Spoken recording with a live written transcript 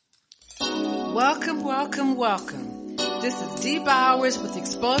Welcome, welcome, welcome. This is Dee Bowers with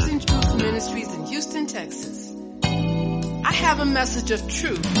Exposing Truth Ministries in Houston, Texas. I have a message of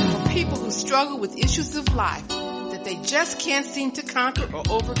truth for people who struggle with issues of life that they just can't seem to conquer or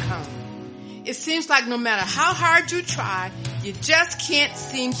overcome. It seems like no matter how hard you try, you just can't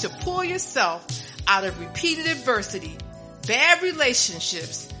seem to pull yourself out of repeated adversity, bad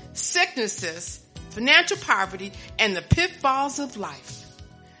relationships, sicknesses, financial poverty, and the pitfalls of life.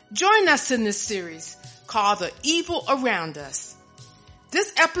 Join us in this series called The Evil Around Us.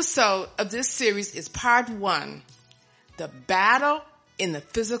 This episode of this series is part 1, The Battle in the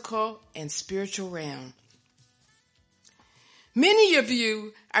Physical and Spiritual Realm. Many of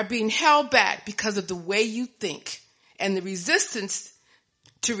you are being held back because of the way you think and the resistance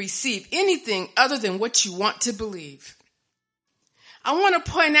to receive anything other than what you want to believe. I want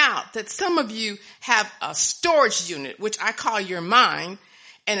to point out that some of you have a storage unit, which I call your mind,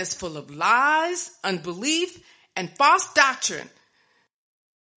 and it's full of lies, unbelief, and false doctrine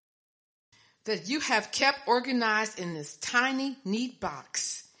that you have kept organized in this tiny, neat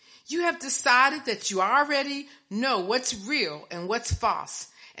box. You have decided that you already know what's real and what's false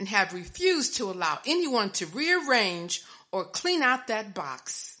and have refused to allow anyone to rearrange or clean out that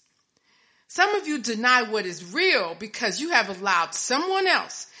box. Some of you deny what is real because you have allowed someone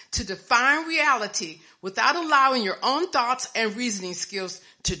else to define reality without allowing your own thoughts and reasoning skills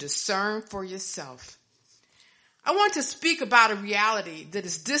to discern for yourself. I want to speak about a reality that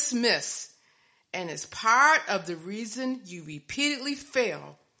is dismissed and is part of the reason you repeatedly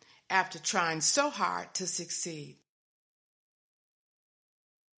fail after trying so hard to succeed.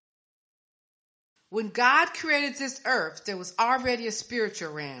 When God created this earth, there was already a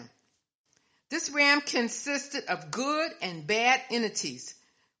spiritual realm. This realm consisted of good and bad entities,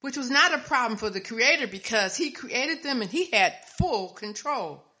 which was not a problem for the Creator because He created them and He had full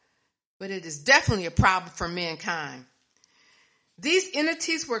control. But it is definitely a problem for mankind. These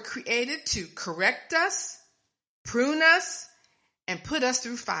entities were created to correct us, prune us, and put us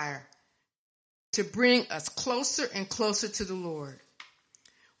through fire to bring us closer and closer to the Lord.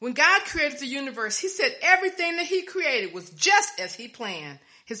 When God created the universe, He said everything that He created was just as He planned.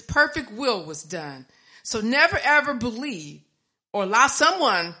 His perfect will was done. So never ever believe or allow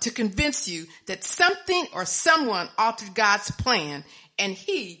someone to convince you that something or someone altered God's plan and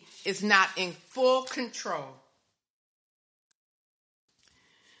He is not in full control.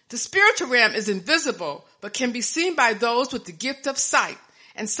 The spiritual realm is invisible, but can be seen by those with the gift of sight,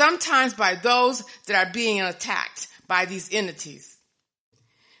 and sometimes by those that are being attacked by these entities.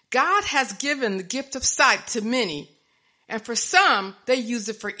 God has given the gift of sight to many, and for some, they use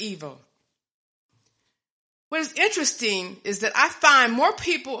it for evil. What is interesting is that I find more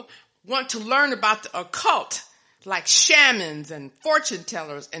people want to learn about the occult, like shamans and fortune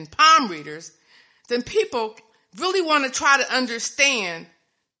tellers and palm readers, than people really want to try to understand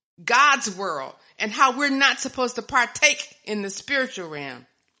God's world and how we're not supposed to partake in the spiritual realm.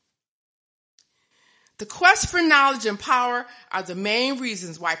 The quest for knowledge and power are the main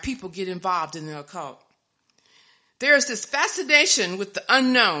reasons why people get involved in the occult. There is this fascination with the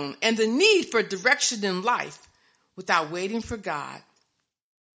unknown and the need for direction in life without waiting for God.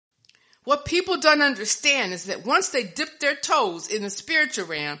 What people don't understand is that once they dip their toes in the spiritual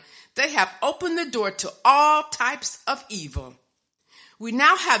realm, they have opened the door to all types of evil. We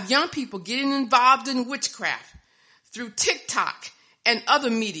now have young people getting involved in witchcraft through TikTok and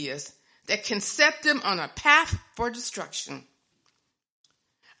other medias that can set them on a path for destruction.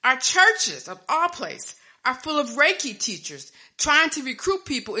 Our churches, of all places, are full of Reiki teachers trying to recruit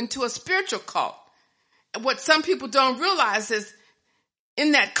people into a spiritual cult. And what some people don't realize is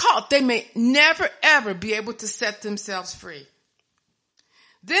in that cult, they may never, ever be able to set themselves free.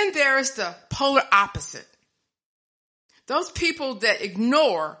 Then there is the polar opposite. Those people that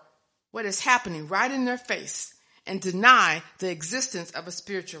ignore what is happening right in their face and deny the existence of a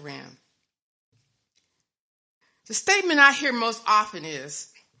spiritual realm. The statement I hear most often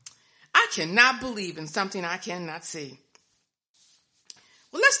is, I cannot believe in something I cannot see.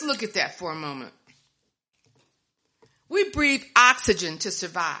 Well, let's look at that for a moment. We breathe oxygen to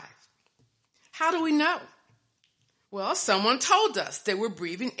survive. How do we know? Well, someone told us that we're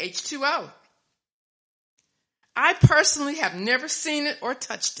breathing H2O. I personally have never seen it or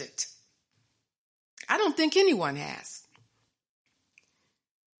touched it. I don't think anyone has.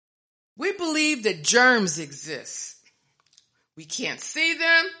 We believe that germs exist. We can't see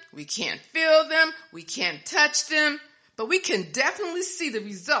them, we can't feel them, we can't touch them, but we can definitely see the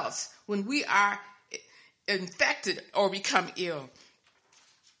results when we are infected or become ill.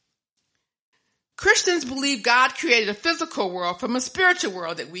 Christians believe God created a physical world from a spiritual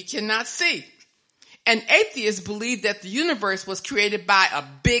world that we cannot see. and atheists believe that the universe was created by a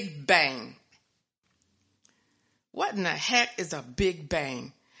Big Bang. What in the heck is a Big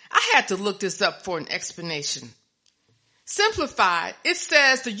Bang? I had to look this up for an explanation. Simplified, it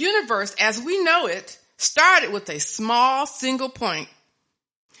says the universe as we know it started with a small single point.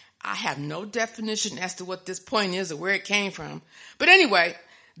 I have no definition as to what this point is or where it came from. But anyway,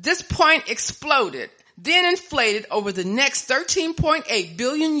 this point exploded, then inflated over the next 13.8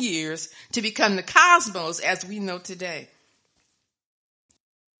 billion years to become the cosmos as we know today.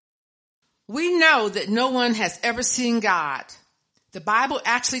 We know that no one has ever seen God. The Bible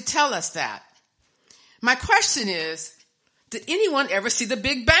actually tells us that. My question is, did anyone ever see the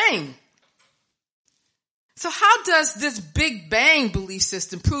Big Bang? So how does this Big Bang belief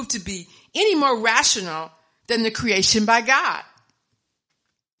system prove to be any more rational than the creation by God?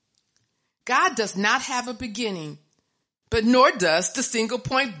 God does not have a beginning, but nor does the single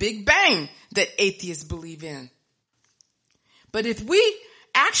point Big Bang that atheists believe in. But if we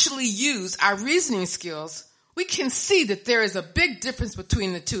actually use our reasoning skills, we can see that there is a big difference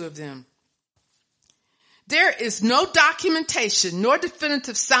between the two of them. There is no documentation nor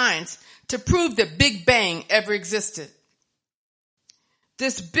definitive science to prove that Big Bang ever existed.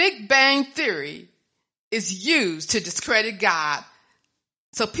 This Big Bang theory is used to discredit God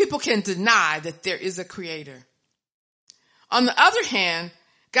so people can deny that there is a creator. On the other hand,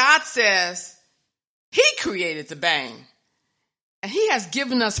 God says he created the bang, and he has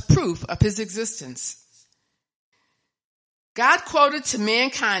given us proof of his existence. God quoted to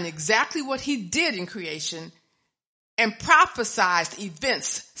mankind exactly what he did in creation and prophesied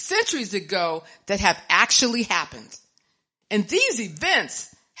events centuries ago that have actually happened. And these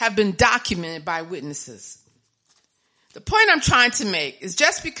events have been documented by witnesses. The point I'm trying to make is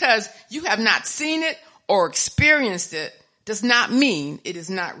just because you have not seen it or experienced it does not mean it is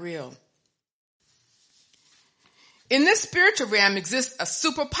not real. In this spiritual realm exists a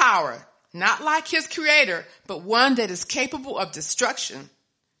superpower, not like his creator, but one that is capable of destruction.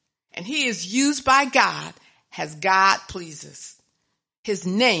 And he is used by God as God pleases. His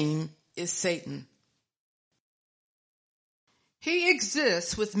name is Satan. He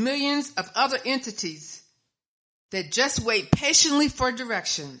exists with millions of other entities that just wait patiently for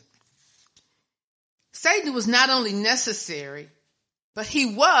direction. Satan was not only necessary, but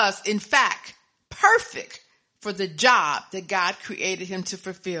he was, in fact, perfect for the job that God created him to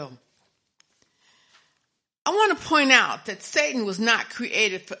fulfill. I want to point out that Satan was not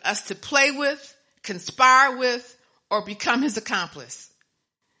created for us to play with, conspire with, or become his accomplice.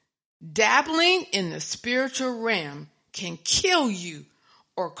 Dabbling in the spiritual realm can kill you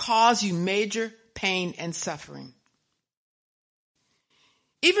or cause you major pain and suffering.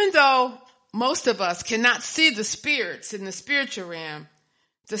 Even though most of us cannot see the spirits in the spiritual realm,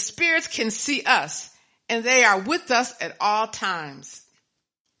 the spirits can see us, and they are with us at all times.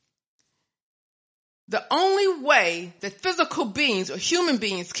 The only way that physical beings or human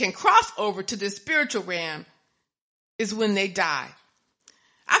beings can cross over to the spiritual realm is when they die.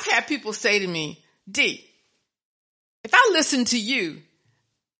 I've had people say to me, D, if I listen to you,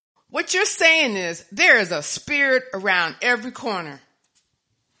 what you're saying is there is a spirit around every corner.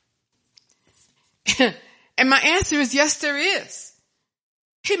 And my answer is yes, there is.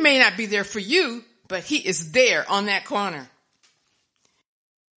 He may not be there for you, but he is there on that corner.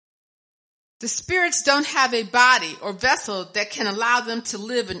 The spirits don't have a body or vessel that can allow them to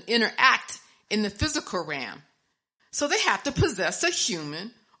live and interact in the physical realm. So they have to possess a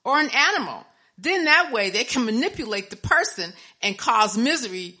human or an animal. Then that way they can manipulate the person and cause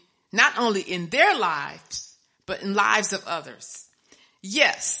misery not only in their lives, but in lives of others.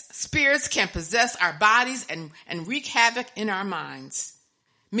 Yes, spirits can possess our bodies and wreak havoc in our minds.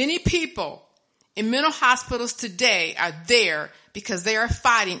 Many people in mental hospitals today are there because they are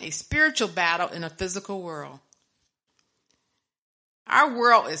fighting a spiritual battle in a physical world. Our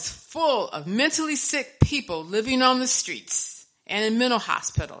world is full of mentally sick people living on the streets and in mental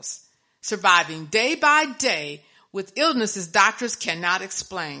hospitals, surviving day by day with illnesses doctors cannot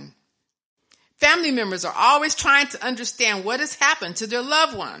explain. Family members are always trying to understand what has happened to their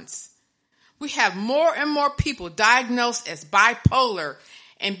loved ones. We have more and more people diagnosed as bipolar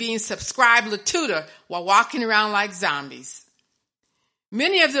and being subscribed Latuda while walking around like zombies.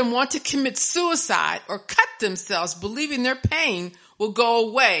 Many of them want to commit suicide or cut themselves, believing their pain will go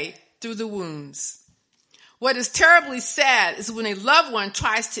away through the wounds. What is terribly sad is when a loved one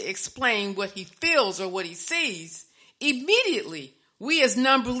tries to explain what he feels or what he sees, immediately we as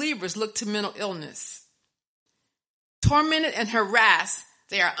non-believers look to mental illness. Tormented and harassed,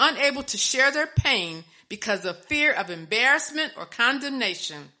 they are unable to share their pain because of fear of embarrassment or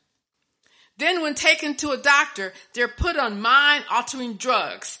condemnation. Then when taken to a doctor, they're put on mind-altering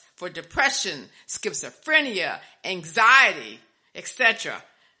drugs for depression, schizophrenia, anxiety, etc.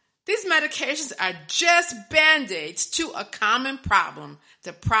 These medications are just band-aids to a common problem.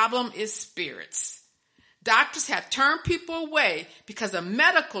 The problem is spirits. Doctors have turned people away because a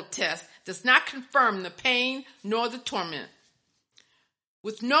medical test does not confirm the pain nor the torment.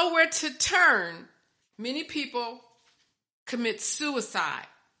 With nowhere to turn, many people commit suicide,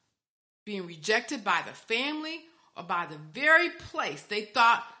 being rejected by the family or by the very place they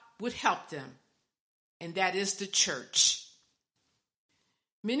thought would help them, and that is the church.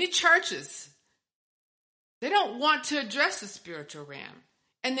 Many churches, they don't want to address the spiritual realm,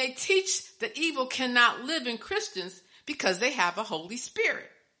 and they teach that evil cannot live in Christians because they have a Holy Spirit.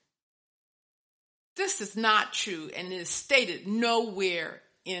 This is not true, and it is stated nowhere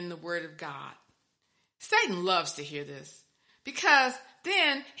in the Word of God. Satan loves to hear this because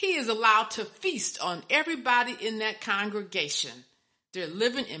then he is allowed to feast on everybody in that congregation. They're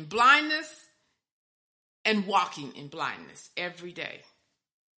living in blindness and walking in blindness every day.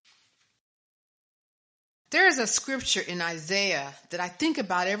 There is a scripture in Isaiah that I think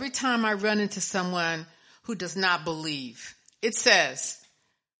about every time I run into someone who does not believe. It says,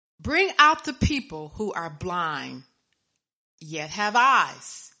 "Bring out the people who are blind, yet have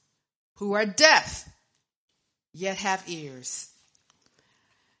eyes, who are deaf, yet have ears."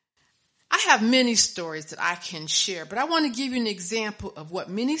 I have many stories that I can share, but I want to give you an example of what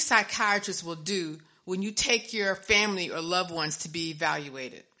many psychiatrists will do when you take your family or loved ones to be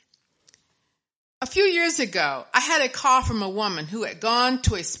evaluated. A few years ago, I had a call from a woman who had gone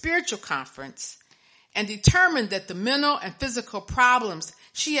to a spiritual conference and determined that the mental and physical problems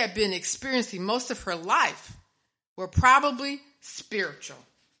she had been experiencing most of her life were probably spiritual.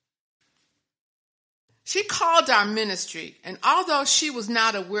 She called our ministry, and although she was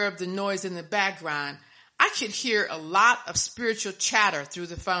not aware of the noise in the background, I could hear a lot of spiritual chatter through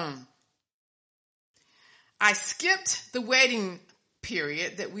the phone. I skipped the waiting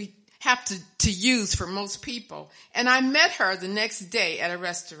period that we have to use for most people, and I met her the next day at a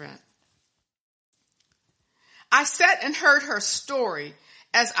restaurant. I sat and heard her story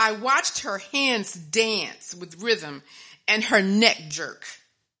as I watched her hands dance with rhythm and her neck jerk.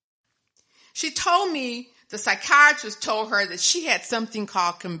 She told me the psychiatrist told her that she had something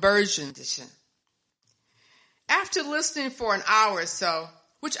called conversion condition. After listening for an hour or so,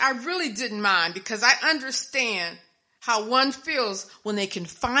 which I really didn't mind because I understand how one feels when they can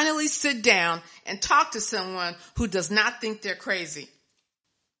finally sit down and talk to someone who does not think they're crazy.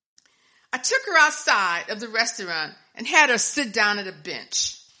 I took her outside of the restaurant and had her sit down at a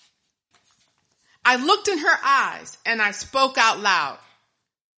bench. I looked in her eyes and I spoke out loud,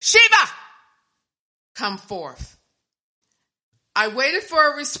 "Sheba, come forth." I waited for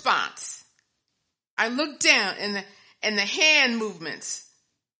a response. I looked down and the hand movements,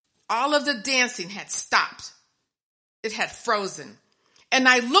 all of the dancing had stopped. It had frozen. And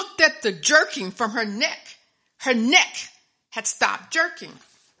I looked at the jerking from her neck. Her neck had stopped jerking.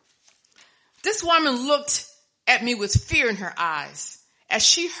 This woman looked at me with fear in her eyes as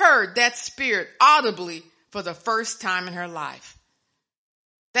she heard that spirit audibly for the first time in her life.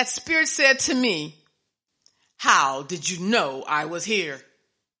 That spirit said to me, "How did you know I was here?"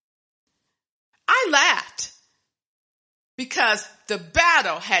 I laughed because the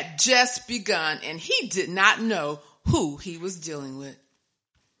battle had just begun and he did not know who he was dealing with.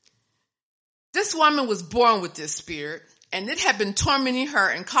 This woman was born with this spirit, and it had been tormenting her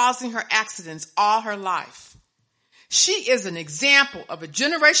and causing her accidents all her life. She is an example of a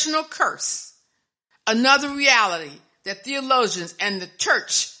generational curse, another reality that theologians and the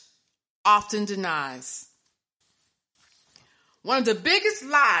church often denies. One of the biggest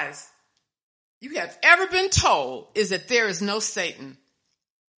lies you have ever been told is that there is no Satan.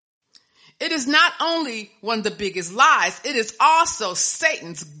 It is not only one of the biggest lies, it is also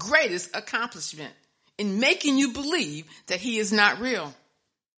Satan's greatest accomplishment in making you believe that he is not real.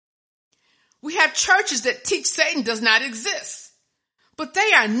 We have churches that teach Satan does not exist, but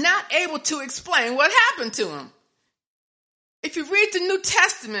they are not able to explain what happened to him. If you read the New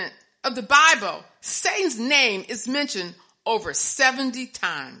Testament of the Bible, Satan's name is mentioned over 70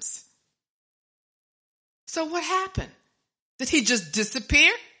 times. So what happened? Did he just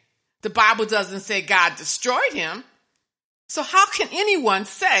disappear? The Bible doesn't say God destroyed him. So how can anyone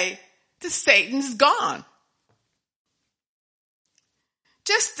say that Satan's gone?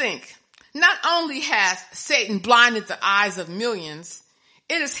 Just think, not only has Satan blinded the eyes of millions,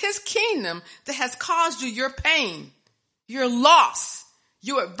 it is his kingdom that has caused you your pain, your loss,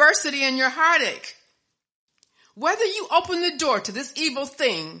 your adversity, and your heartache. Whether you open the door to this evil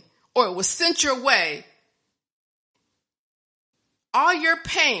thing or it was sent your way, all your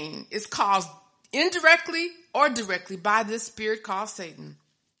pain is caused indirectly or directly by this spirit called Satan.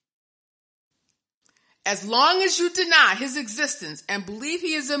 As long as you deny his existence and believe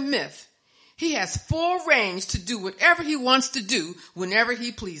he is a myth, he has full range to do whatever he wants to do whenever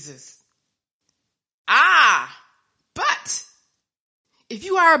he pleases. But if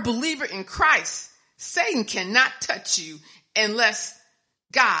you are a believer in Christ, Satan cannot touch you unless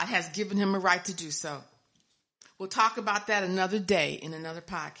God has given him a right to do so. We'll talk about that another day in another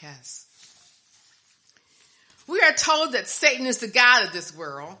podcast. We are told that Satan is the god of this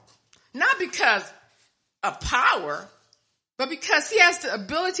world, not because of power, but because he has the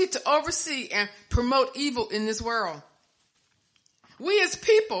ability to oversee and promote evil in this world. We as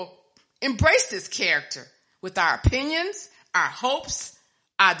people embrace this character with our opinions, our hopes,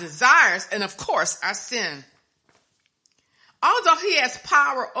 our desires, and of course, our sin. Although he has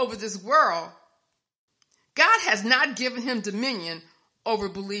power over this world, God has not given him dominion over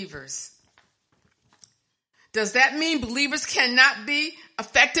believers. Does that mean believers cannot be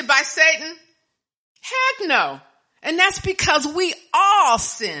affected by Satan? Heck no. And that's because we all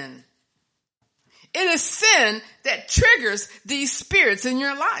sin. It is sin that triggers these spirits in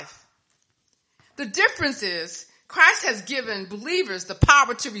your life. The difference is Christ has given believers the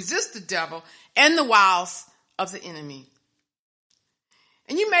power to resist the devil and the wiles of the enemy.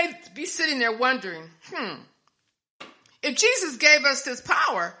 And you may be sitting there wondering, if Jesus gave us this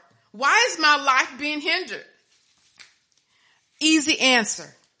power, why is my life being hindered? Easy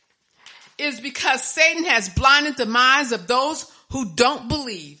answer. It is because Satan has blinded the minds of those who don't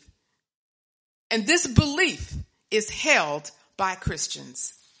believe. And this belief is held by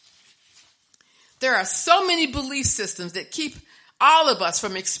Christians. There are so many belief systems that keep all of us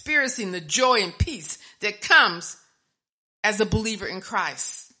from experiencing the joy and peace that comes as a believer in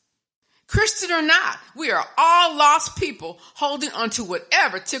Christ. Christian or not, we are all lost people holding on to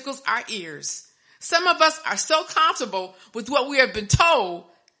whatever tickles our ears. Some of us are so comfortable with what we have been told,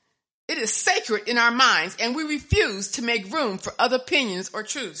 it is sacred in our minds, and we refuse to make room for other opinions or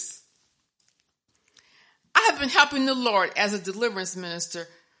truths. I have been helping the Lord as a deliverance minister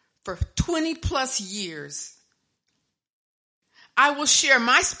for 20 plus years. I will share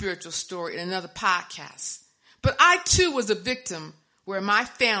my spiritual story in another podcast, but I too was a victim where my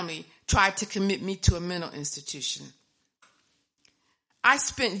family tried to commit me to a mental institution. I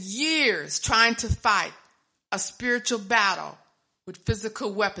spent years trying to fight a spiritual battle with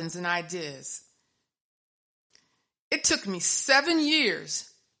physical weapons and ideas. It took me 7 years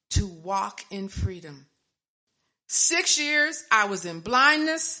to walk in freedom. 6 years I was in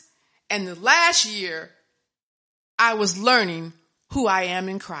blindness, and the last year I was learning who I am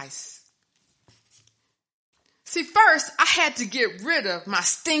in Christ. See, first I had to get rid of my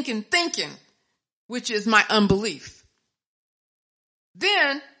stinking thinking, which is my unbelief.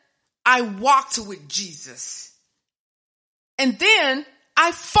 Then I walked with Jesus. And then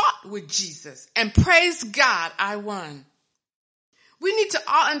I fought with Jesus, and praise God, I won. We need to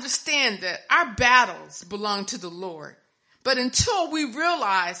all understand that our battles belong to the Lord. But until we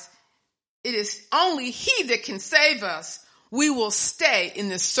realize it is only He that can save us, we will stay in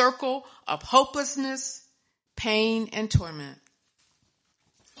this circle of hopelessness, pain, and torment.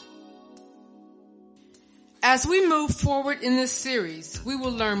 As we move forward in this series, we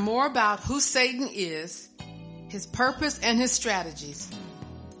will learn more about who Satan is, his purpose and his strategies,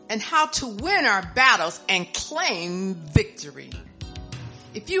 and how to win our battles and claim victory.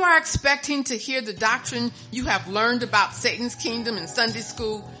 If you are expecting to hear the doctrine you have learned about Satan's kingdom in Sunday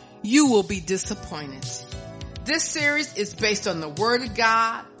school, you will be disappointed. This series is based on the Word of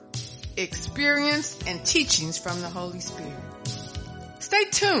God, experience, and teachings from the Holy Spirit. Stay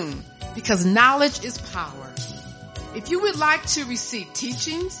tuned, because knowledge is power. If you would like to receive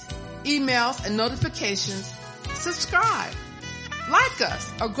teachings, emails, and notifications, subscribe, like us,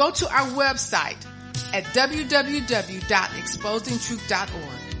 or go to our website at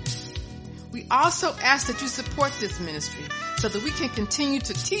www.exposingtruth.org. We also ask that you support this ministry so that we can continue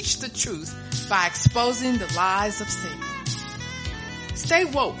to teach the truth by exposing the lies of Satan. Stay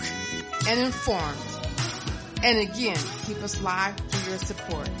woke and informed. And again, keep us live through your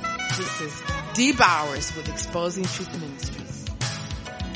support. This is Dee Bowers with Exposing Truth Ministry.